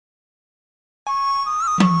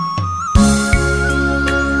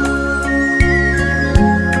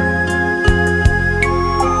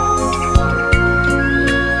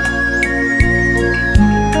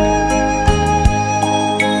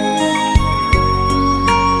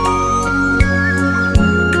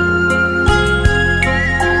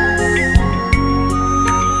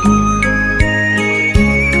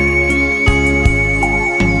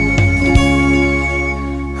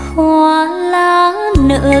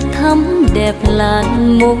thắm đẹp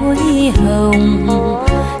làn môi hồng.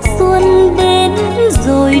 Xuân đến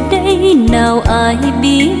rồi đây nào ai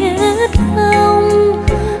biết không,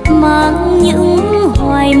 mang những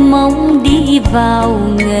hoài mong đi vào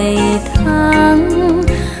ngày tháng.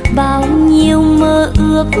 Bao nhiêu mơ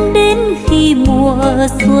ước đến khi mùa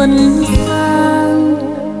xuân sang.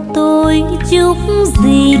 Tôi chúc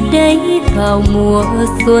gì đây vào mùa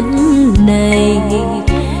xuân này,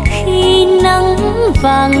 khi nắng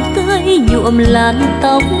vàng tươi nhuộm làn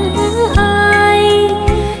tóc ai,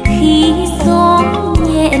 khi gió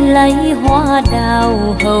nhẹ lay hoa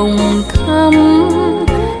đào hồng thắm,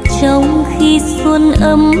 trong khi xuân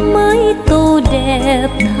ấm mới tô đẹp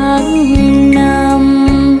tháng năm.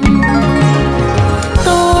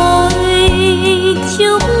 Tôi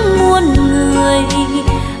chúc muôn người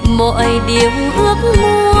mọi điều ước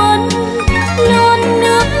muốn, non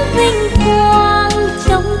nước vinh quang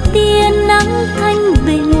trong tia nắng thanh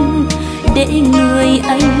bình, để người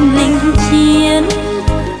anh linh chiến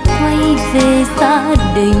quay về gia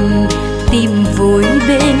đình tìm vui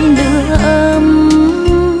bên lửa ấm.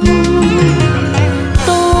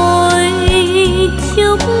 Tôi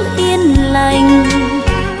chúc yên lành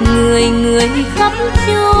người người khắp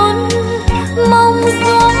chốn, mong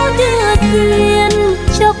gió đưa duyên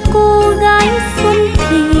cho cô gái xuân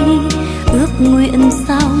thì, ước nguyện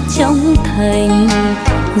sao trong thành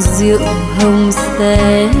rượu hồng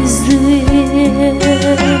sẽ duyên.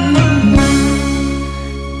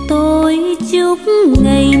 Tôi chúc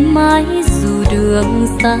ngày mai dù đường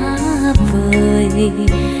xa vời,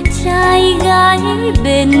 trai gái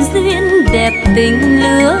bền duyên đẹp tình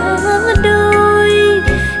lứa đôi,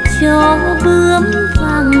 cho bướm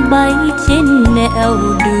vàng bay trên nẻo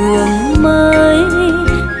đường mới,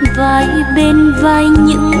 vai bên vai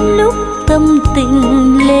những lúc tâm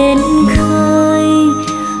tình lên khơi.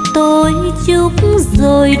 Tôi chúc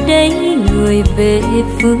rồi đây người về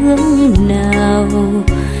phương nào,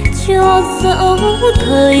 cho dẫu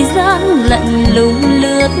thời gian lạnh lùng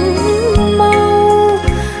lướt mau,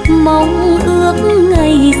 mong ước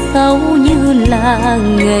ngày sau như là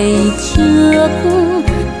ngày trước.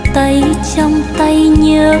 Tay trong tay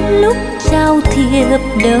nhớ lúc trao thiệp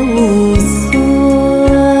đầu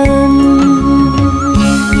xuân.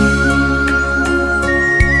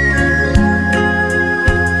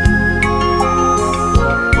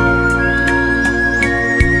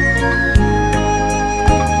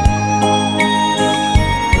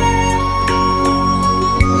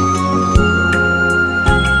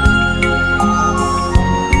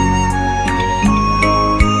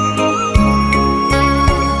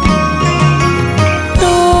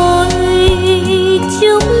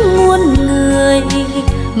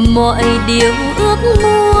 Mọi điều ước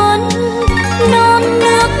muốn, non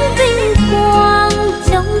nước vinh quang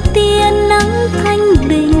trong tia nắng thanh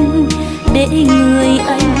bình, để người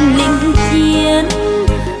anh linh chiến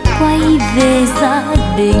quay về gia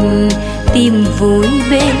đình tìm vui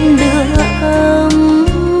bên lửa ấm.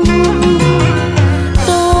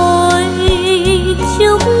 Tôi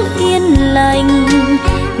chúc yên lành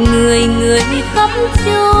người người khắp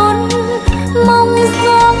chốn, mong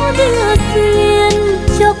gió đưa duyên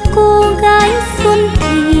cho cô gái xuân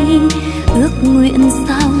thì, ước nguyện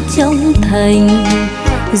sao trong thành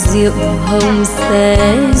rượu hồng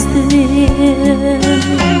sẽ duyên.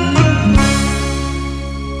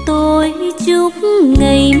 Tôi chúc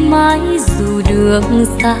ngày mai dù đường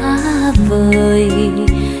xa vời,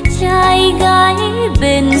 trai gái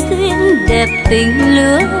bền duyên đẹp tình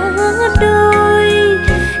lứa đôi,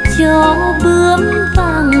 cho bướm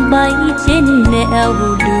vàng bay trên nẻo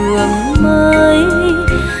đường mới,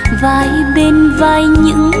 vai bên vai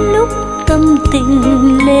những lúc tâm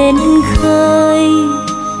tình lên khơi.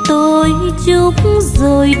 Tôi chúc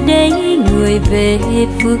rồi đây người về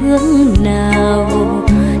phương nào,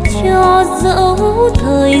 cho dẫu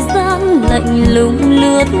thời gian lạnh lùng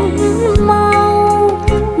lướt mau,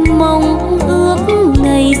 mong ước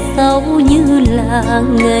ngày sau như là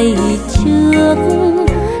ngày trước.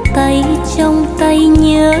 Tay trong tay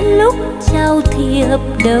nhớ lúc trao thiệp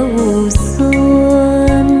đầu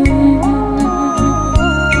xuân,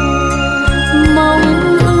 mong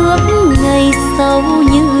ước ngày sau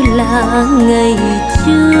như là ngày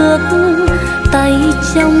trước. Tay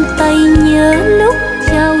trong tay nhớ lúc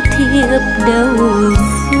trao thiệp đầu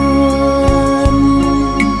xuân,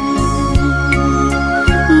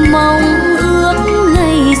 mong ước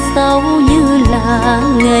ngày sau như là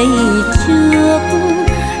ngày trước.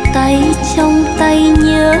 Tay trong tay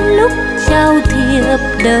nhớ lúc trao thiệp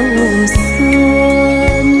đầu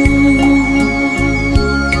xuân,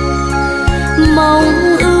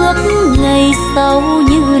 mong ước ngày sau sau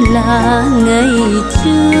như là ngày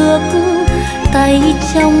trước. Tay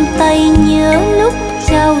trong tay nhớ lúc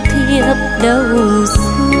trao thiệp đầu xuân.